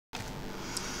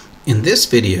In this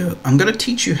video, I'm going to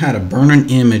teach you how to burn an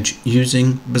image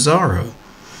using Brasero.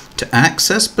 To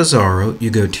access Brasero, you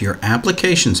go to your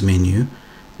Applications menu,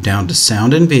 down to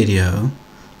Sound and Video,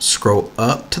 scroll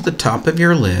up to the top of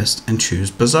your list and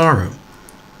choose Brasero.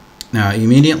 Now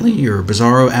immediately your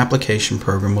Brasero application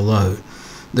program will load.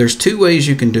 There's two ways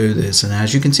you can do this, and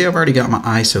as you can see, I've already got my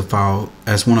ISO file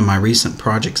as one of my recent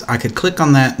projects. I could click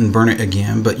on that and burn it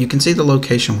again, but you can see the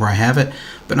location where I have it.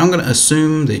 But I'm going to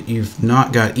assume that you've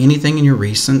not got anything in your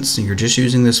recents and you're just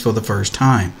using this for the first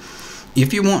time.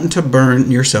 If you want to burn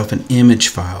yourself an image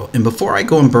file, and before I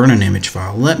go and burn an image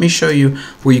file, let me show you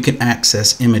where you can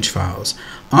access image files.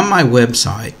 On my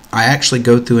website, I actually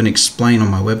go through and explain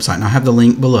on my website, and I have the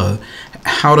link below,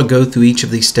 how to go through each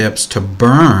of these steps to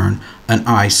burn an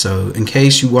ISO. In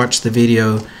case you watch the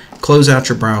video, close out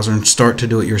your browser and start to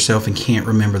do it yourself and can't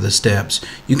remember the steps,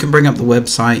 you can bring up the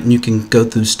website and you can go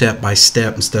through step by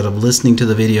step instead of listening to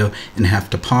the video and have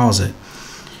to pause it.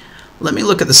 Let me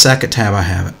look at the second tab I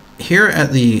have. Here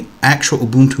at the actual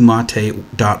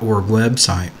ubuntumate.org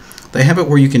website, they have it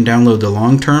where you can download the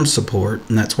long-term support,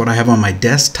 and that's what I have on my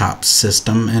desktop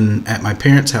system, and at my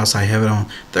parents' house I have it on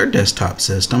their desktop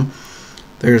system.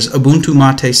 There's Ubuntu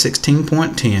Mate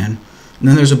 16.10, and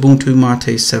then there's Ubuntu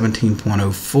Mate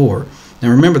 17.04. Now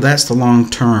remember, that's the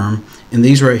long-term, and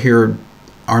these right here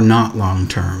are not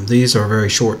long-term. These are very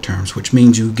short terms, which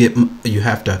means you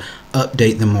have to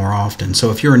update them more often.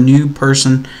 So if you're a new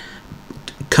person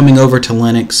coming over to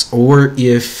Linux, or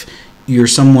if you're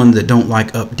someone that don't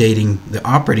like updating the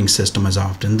operating system as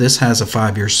often, this has a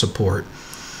 5-year support.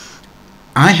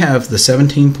 I have the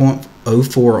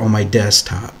 17.04 on my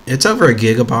desktop. It's over a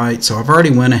gigabyte, so I've already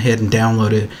went ahead and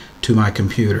downloaded it to my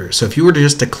computer. So if you were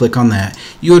just to click on that,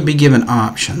 you would be given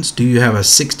options. Do you have a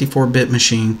 64-bit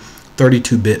machine,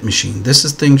 32-bit machine? This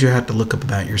is things you have to look up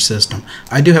about your system.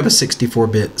 I do have a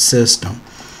 64-bit system.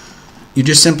 You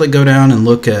just simply go down and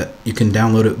look at, you can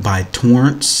download it by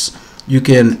torrents. You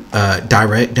can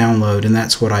direct download, and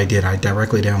that's what I did. I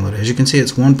directly downloaded. As you can see,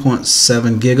 it's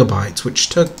 1.7 gigabytes, which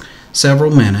took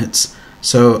several minutes.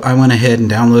 So I went ahead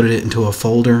and downloaded it into a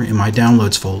folder in my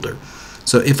downloads folder.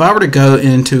 So if I were to go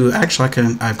into, actually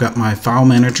I've got my file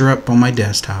manager up on my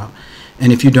desktop,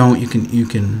 and if you don't, you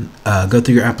can go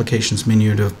through your applications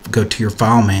menu to go to your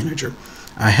file manager.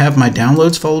 I have my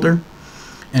downloads folder,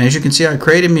 and as you can see, I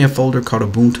created me a folder called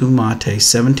Ubuntu Mate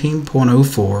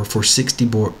 17.04 for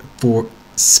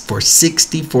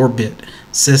 64-bit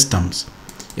systems.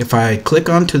 If I click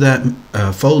onto that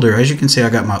folder, as you can see, I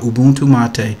got my Ubuntu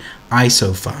Mate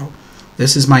ISO file.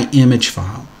 This is my image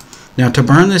file. Now to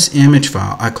burn this image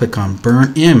file, I click on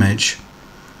Burn Image.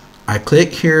 I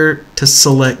click here to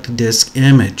select Disk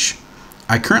Image.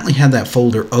 I currently have that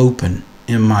folder open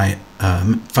in my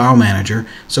file manager,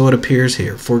 so it appears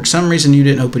here. For some reason you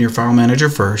didn't open your file manager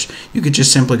first, you could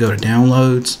just simply go to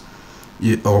Downloads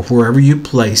or wherever you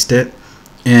placed it.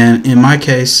 And in my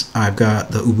case, I've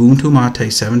got the Ubuntu Mate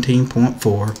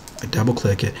 17.4. I double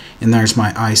click it, and there's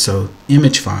my ISO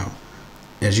image file.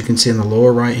 As you can see in the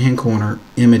lower right hand corner,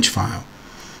 image file.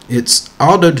 It's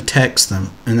auto detects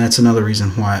them, and that's another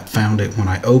reason why it found it when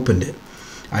I opened it.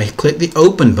 I click the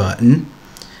open button.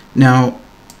 Now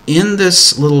in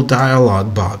this little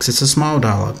dialog box, it's a small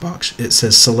dialog box, it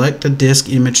says select a disk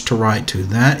image to write to.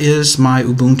 That is my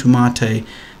Ubuntu Mate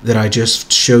that I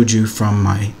just showed you from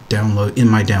my download in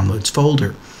my downloads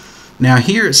folder. Now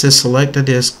here it says select a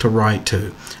disk to write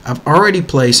to. I've already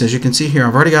placed, as you can see here,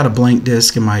 I've already got a blank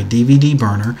disk in my DVD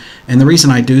burner, and the reason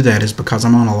I do that is because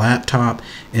I'm on a laptop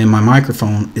and my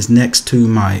microphone is next to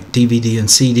my DVD and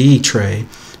CD tray.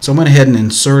 So I went ahead and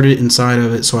inserted it inside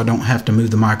of it so I don't have to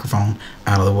move the microphone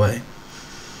out of the way.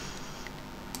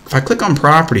 If I click on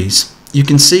Properties, you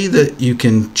can see that you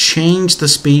can change the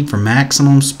speed from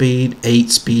maximum speed, 8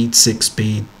 speed, 6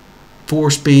 speed, 4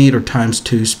 speed, or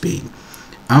 ×2 speed.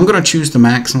 I'm going to choose the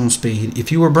maximum speed.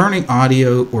 If you were burning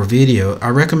audio or video, I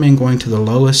recommend going to the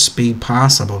lowest speed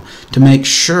possible to make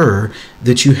sure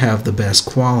that you have the best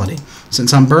quality.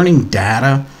 Since I'm burning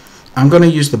data, I'm going to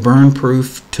use the burn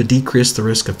proof to decrease the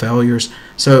risk of failures.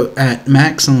 So at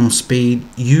maximum speed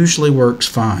usually works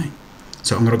fine.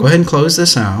 So I'm going to go ahead and close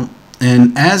this out.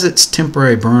 And as it's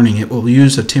temporary burning, it will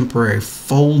use a temporary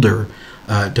folder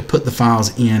to put the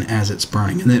files in as it's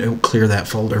burning, and then it will clear that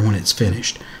folder when it's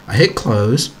finished. I hit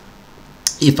close.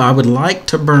 If I would like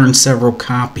to burn several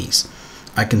copies,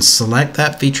 I can select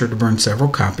that feature to burn several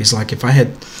copies. Like if I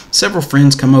had several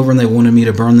friends come over and they wanted me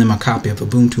to burn them a copy of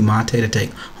Ubuntu Mate to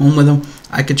take home with them,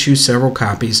 I could choose several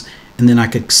copies, and then I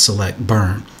could select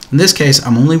burn. In this case,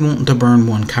 I'm only wanting to burn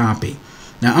one copy.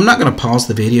 Now I'm not going to pause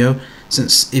the video.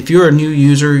 Since if you're a new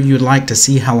user, you'd like to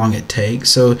see how long it takes.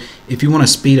 So if you want to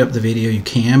speed up the video, you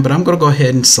can, but I'm going to go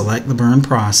ahead and select the burn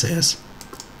process.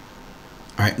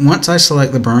 Alright, once I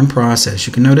select the burn process,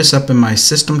 you can notice up in my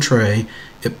system tray,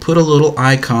 it put a little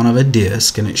icon of a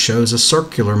disk and it shows a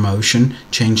circular motion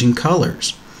changing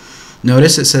colors.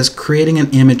 Notice it says creating an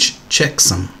image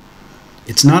checksum.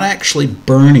 It's not actually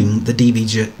burning the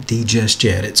DVD just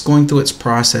yet. It's going through its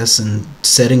process and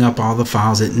setting up all the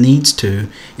files it needs to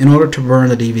in order to burn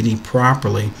the DVD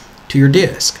properly to your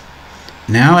disk.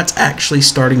 Now it's actually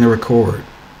starting to record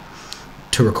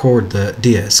the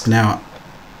disk. Now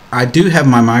I do have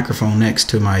my microphone next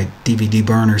to my DVD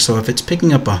burner, so if it's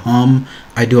picking up a hum,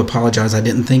 I do apologize. I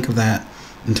didn't think of that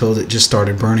until it just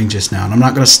started burning just now. And I'm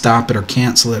not going to stop it or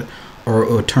cancel it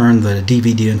or turn the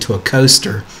DVD into a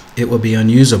coaster. It will be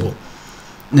unusable.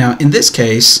 Now in this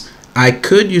case, I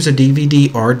could use a DVD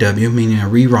RW, meaning a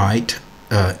rewrite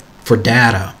for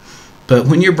data, but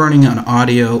when you're burning an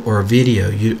audio or a video,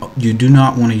 you do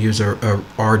not want to use a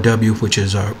RW, which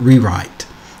is a rewrite.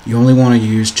 You only want to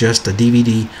use just a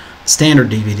DVD, standard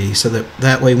DVD, so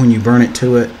that way when you burn it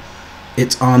to it,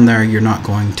 it's on there, you're not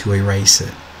going to erase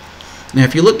it. Now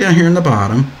if you look down here in the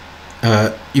bottom,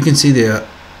 you can see the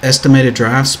estimated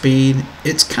drive speed.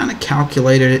 It's kind of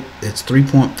calculated. It's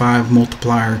 3.5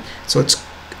 multiplier, so it's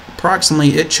approximately,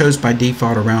 it shows by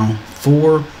default around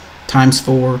 4 times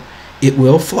 4. It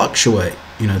will fluctuate.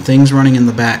 You know, things running in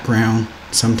the background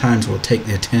sometimes will take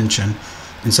the attention,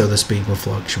 and so the speed will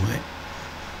fluctuate.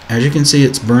 As you can see,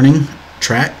 it's burning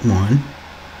track 1,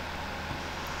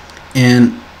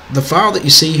 and the file that you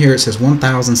see here, it says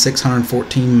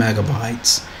 1,614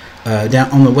 megabytes. Down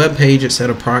on the web page, it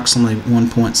said approximately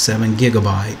 1.7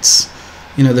 gigabytes.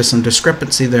 You know, there's some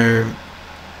discrepancy there.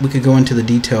 We could go into the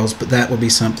details, but that will be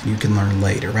something you can learn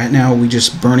later. Right now, we're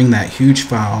just burning that huge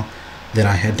file that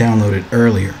I had downloaded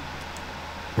earlier.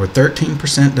 We're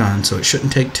 13% done, so it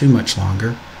shouldn't take too much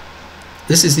longer.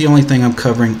 This is the only thing I'm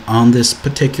covering on this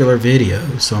particular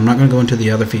video, so I'm not going to go into the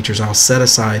other features. I'll set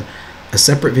aside a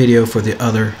separate video for the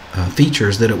other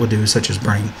features that it will do, such as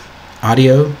burning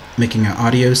audio, making an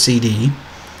audio CD,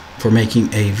 for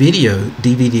making a video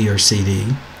DVD or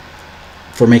CD,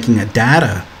 for making a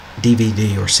data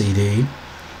DVD or CD,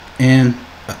 and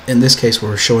in this case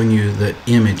we're showing you the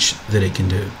image that it can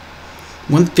do.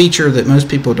 One feature that most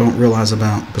people don't realize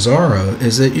about Brasero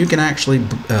is that you can actually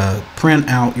print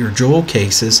out your jewel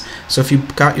cases. So if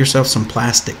you've got yourself some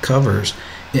plastic covers,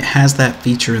 it has that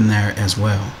feature in there as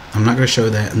well. I'm not going to show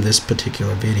that in this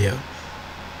particular video.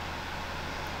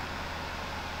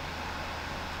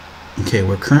 Okay,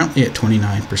 we're currently at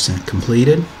 29%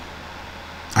 completed.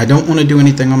 I don't want to do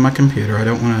anything on my computer. I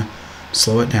don't want to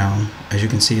slow it down. As you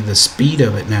can see, the speed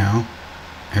of it now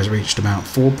has reached about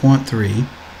 4.3.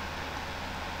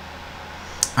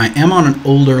 I am on an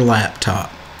older laptop.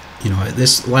 You know,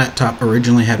 this laptop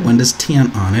originally had Windows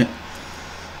 10 on it.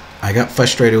 I got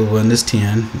frustrated with Windows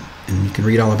 10, and you can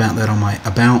read all about that on my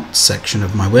About section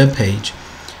of my webpage.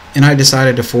 And I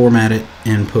decided to format it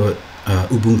and put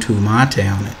Ubuntu Mate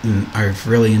on it, and I've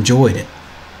really enjoyed it.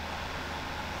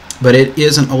 But it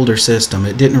is an older system.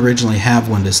 It didn't originally have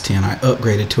Windows 10. I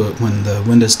upgraded to it when the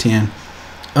Windows 10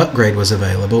 upgrade was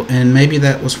available, and maybe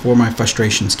that was where my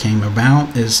frustrations came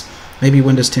about, is maybe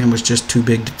Windows 10 was just too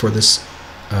big for this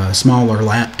smaller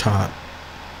laptop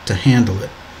to handle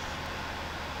it.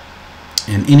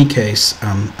 In any case,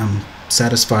 I'm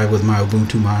satisfied with my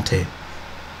Ubuntu Mate.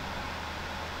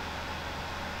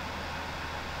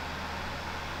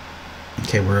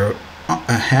 Okay, we're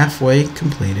halfway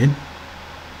completed.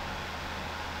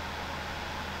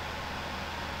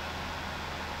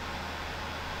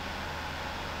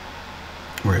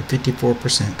 We're at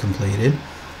 54% completed.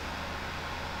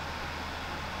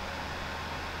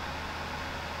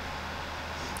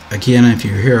 Again, if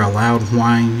you hear a loud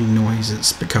whining noise,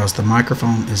 it's because the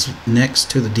microphone is next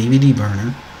to the DVD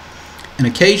burner. And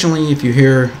occasionally, if you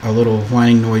hear a little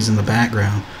whining noise in the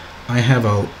background, I have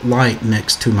a light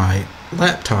next to my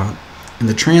laptop, and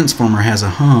the transformer has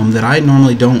a hum that I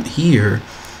normally don't hear,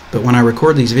 but when I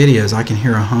record these videos, I can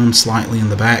hear a hum slightly in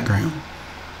the background.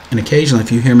 And occasionally,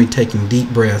 if you hear me taking deep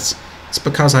breaths, it's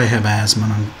because I have asthma,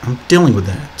 and I'm dealing with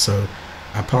that. So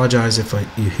I apologize if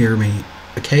you hear me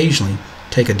occasionally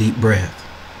take a deep breath.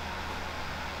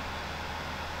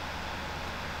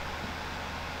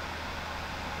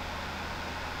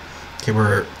 Okay,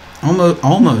 we're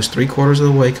almost 3/4 of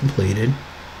the way completed.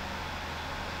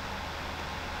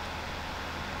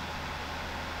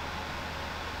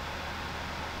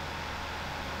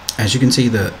 As you can see,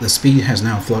 the speed has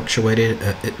now fluctuated.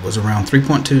 It was around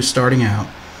 3.2 starting out.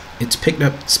 It's picked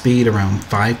up speed around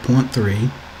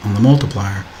 5.3 on the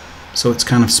multiplier. so it's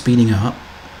kind of speeding up.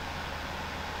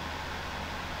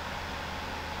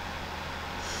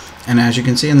 And as you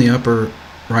can see in the upper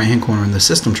right hand corner in the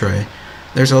system tray,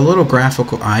 there's a little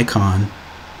graphical icon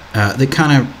that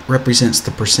kind of represents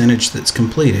the percentage that's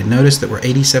completed. Notice that we're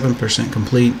 87%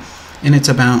 complete, and it's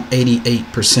about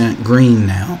 88% green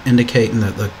now, indicating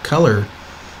that the color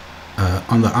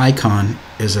on the icon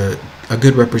is a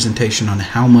good representation on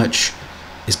how much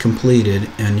is completed,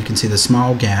 and you can see the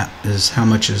small gap is how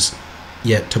much is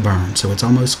yet to burn. So it's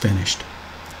almost finished.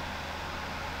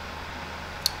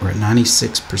 We're at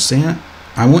 96%.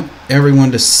 I want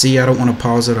everyone to see. I don't want to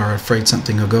pause it or afraid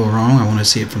something will go wrong. I want to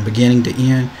see it from beginning to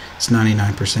end. It's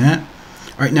 99%. All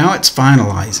right, now it's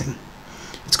finalizing.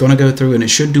 It's going to go through and it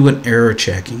should do an error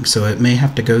checking. So it may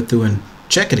have to go through and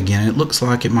check it again. It looks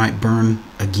like it might burn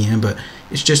again, but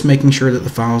it's just making sure that the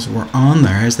files were on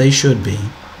there as they should be.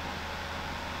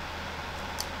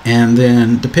 And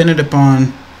then dependent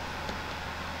upon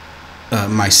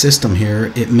my system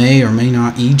here, it may or may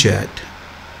not eject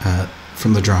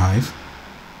from the drive,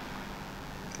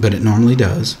 but it normally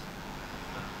does.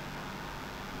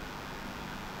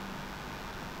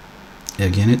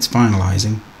 Again, it's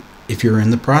finalizing. If you're in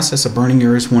the process of burning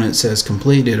yours when it says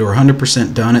completed or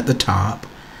 100% done at the top,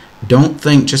 don't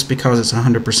think just because it's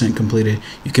 100% completed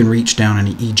you can reach down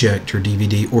and eject your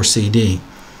DVD or CD.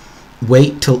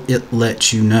 Wait till it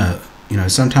lets you know. You know,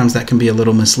 sometimes that can be a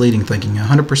little misleading, thinking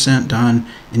 100% done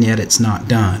and yet it's not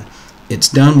done. It's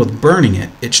done with burning it.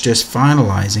 It's just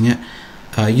finalizing it.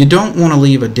 You don't want to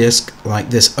leave a disk like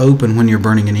this open when you're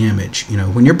burning an image. You know,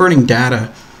 when you're burning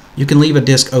data, you can leave a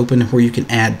disk open where you can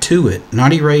add to it,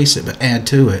 not erase it, but add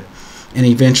to it. And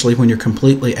eventually, when you're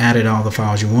completely added all the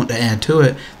files you want to add to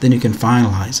it, then you can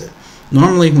finalize it.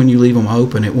 Normally, when you leave them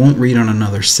open, it won't read on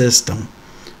another system.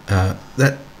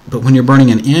 But when you're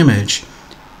burning an image,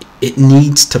 it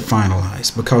needs to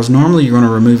finalize, because normally you're going to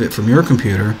remove it from your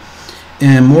computer,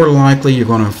 and more likely you're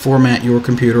going to format your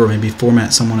computer or maybe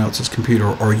format someone else's computer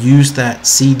or use that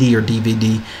CD or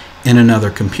DVD in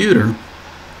another computer.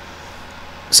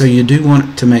 So you do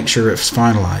want to make sure it's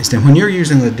finalized. And when you're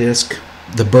using the disk,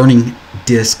 the burning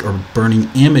disk or burning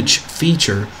image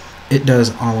feature, it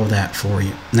does all of that for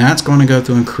you. Now it's going to go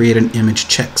through and create an image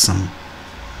checksum.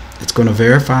 It's going to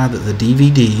verify that the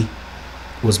DVD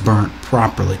was burnt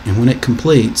properly, and when it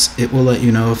completes, it will let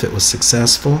you know if it was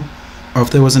successful or if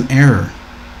there was an error.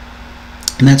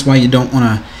 And that's why you don't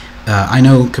want to I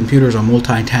know computers are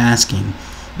multitasking,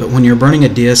 but when you're burning a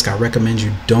disk, I recommend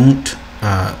you don't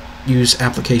use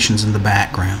applications in the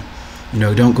background. You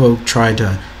know, don't go try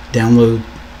to download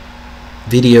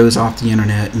videos off the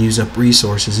internet and use up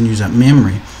resources and use up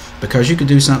memory, because you could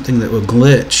do something that will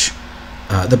glitch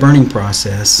the burning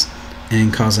process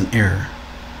and cause an error.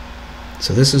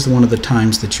 So this is one of the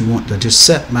times that you want to just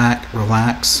sit back,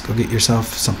 relax, go get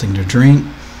yourself something to drink,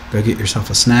 go get yourself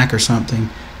a snack or something,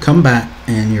 come back,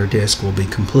 and your disk will be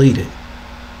completed.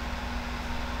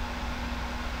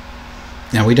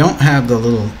 Now we don't have the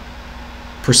little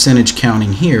percentage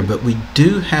counting here, but we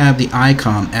do have the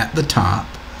icon at the top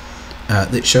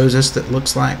that shows us that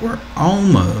looks like we're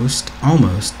almost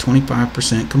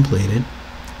 25% completed.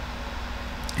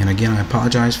 And again, I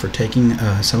apologize for taking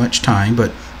so much time,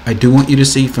 but I do want you to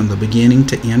see from the beginning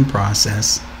to end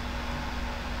process.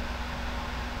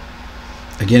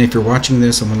 Again, if you're watching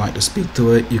this and would like to speak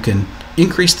through it, you can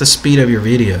increase the speed of your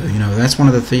video. You know, that's one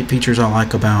of the features I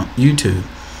like about YouTube.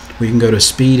 We can go to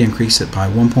speed, increase it by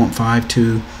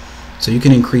 1.52, so you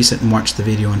can increase it and watch the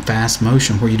video in fast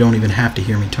motion where you don't even have to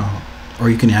hear me talk,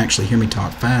 or you can actually hear me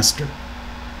talk faster.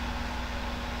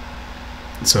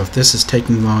 So if this is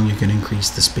taking long, you can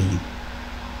increase the speed.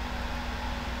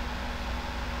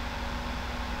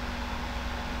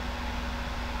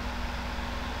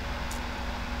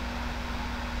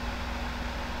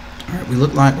 Alright, we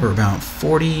look like we're about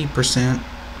 40%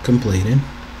 completed.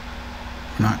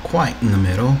 We're not quite in the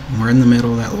middle. When we're in the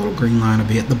middle, that little green line will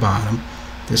be at the bottom.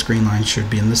 This green line should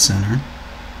be in the center.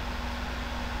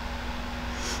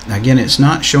 Now again, it's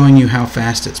not showing you how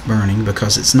fast it's burning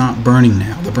because it's not burning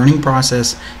now. The burning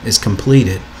process is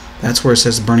completed. That's where it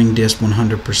says burning disk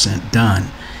 100% done.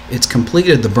 It's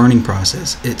completed the burning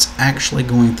process. It's actually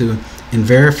going through and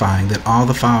verifying that all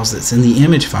the files that's in the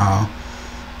image file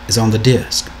is on the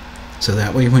disk. So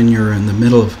that way when you're in the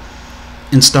middle of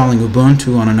installing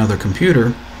Ubuntu on another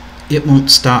computer, it won't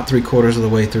stop 3/4 of the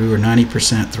way through or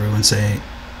 90% through and say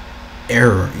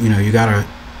error, you know, you got a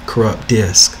corrupt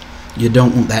disk. You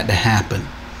don't want that to happen.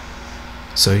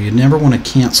 So you never want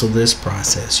to cancel this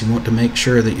process. You want to make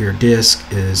sure that your disk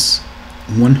is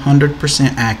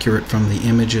 100% accurate from the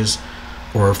images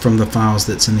or from the files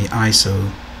that's in the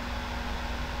ISO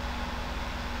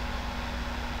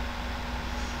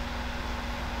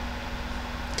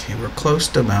Okay, we're close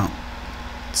to about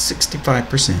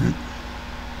 65%,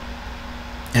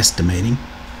 estimating.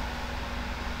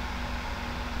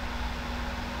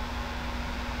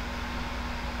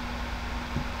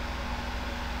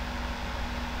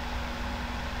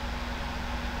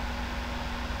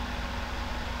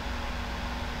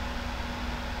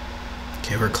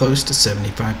 Okay, we're close to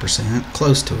 75%,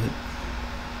 close to it.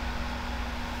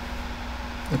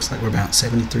 Looks like we're about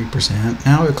 73%.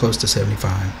 Now we're close to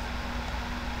 75.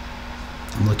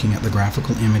 I'm looking at the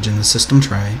graphical image in the system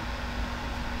tray.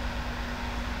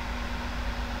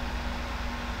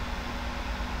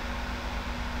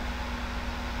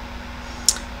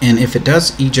 And if it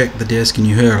does eject the disk and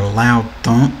you hear a loud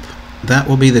thump, that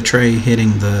will be the tray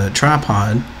hitting the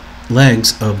tripod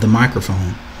legs of the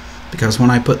microphone. Because when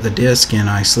I put the disk in,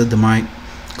 I slid the mic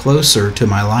closer to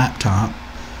my laptop.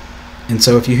 And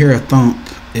so if you hear a thump,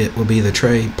 it will be the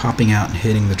tray popping out and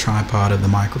hitting the tripod of the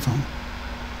microphone,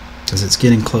 because it's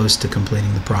getting close to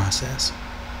completing the process.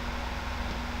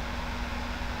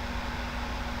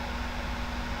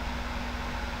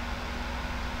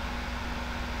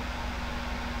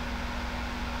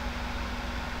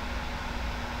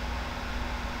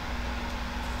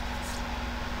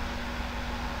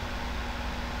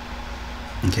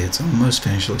 Okay, it's almost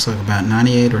finished. Looks like about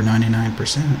 98 or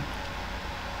 99%.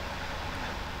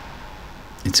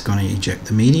 It's going to eject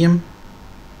the medium,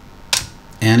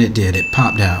 and it did. It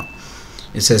popped out.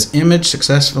 It says image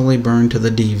successfully burned to the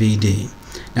DVD.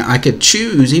 Now I could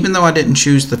choose, even though I didn't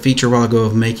choose the feature a while ago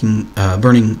of making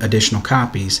burning additional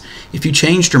copies, if you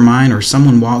changed your mind or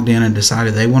someone walked in and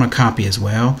decided they want a copy as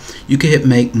well, you could hit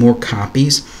make more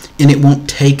copies, and it won't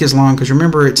take as long, because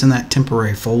remember, it's in that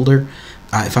temporary folder.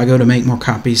 If I go to make more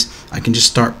copies, I can just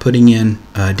start putting in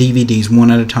DVDs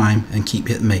one at a time and keep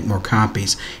hitting make more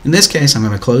copies. In this case, I'm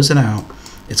going to close it out.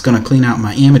 It's going to clean out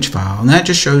my image file, and that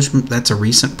just shows that's a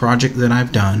recent project that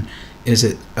I've done, is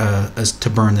to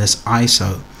burn this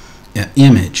ISO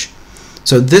image.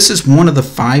 So this is one of the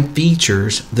 5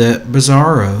 features that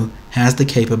Brasero has the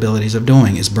capabilities of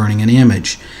doing, is burning an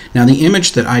image. Now the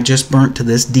image that I just burnt to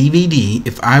this DVD,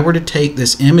 if I were to take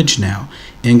this image now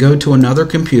and go to another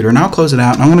computer, and I'll close it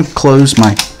out, and I'm going to close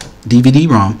my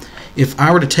DVD-ROM. If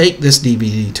I were to take this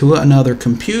DVD to another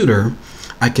computer,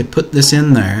 I could put this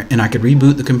in there, and I could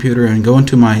reboot the computer and go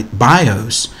into my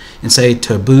BIOS and say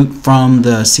to boot from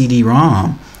the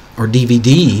CD-ROM or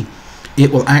DVD.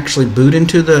 It will actually boot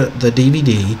into the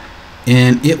DVD,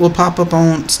 and it will pop up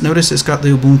on, notice it's got the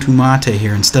Ubuntu Mate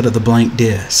here instead of the blank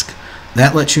disk.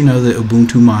 That lets you know that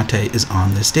Ubuntu Mate is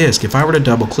on this disk. If I were to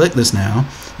double click this now,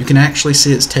 you can actually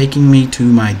see it's taking me to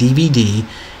my DVD,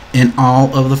 and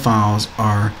all of the files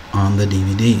are on the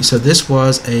DVD. So this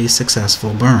was a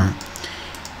successful burn.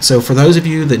 So for those of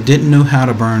you that didn't know how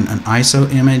to burn an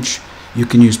ISO image, you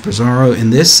can use Brasero,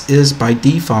 and this is by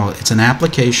default, it's an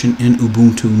application in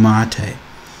Ubuntu Mate.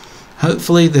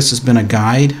 Hopefully this has been a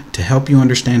guide to help you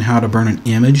understand how to burn an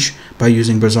image by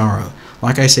using Brasero.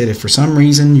 Like I said, if for some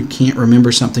reason you can't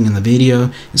remember something in the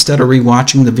video, instead of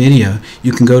rewatching the video,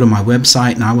 you can go to my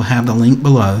website, and I will have the link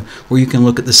below where you can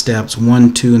look at the steps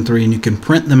 1, 2, and 3, and you can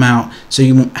print them out so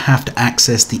you won't have to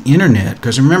access the internet.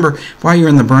 Because remember, while you're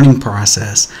in the burning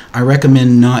process, I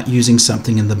recommend not using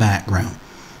something in the background.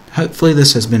 Hopefully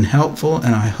this has been helpful,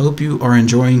 and I hope you are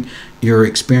enjoying your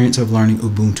experience of learning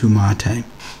Ubuntu Mate.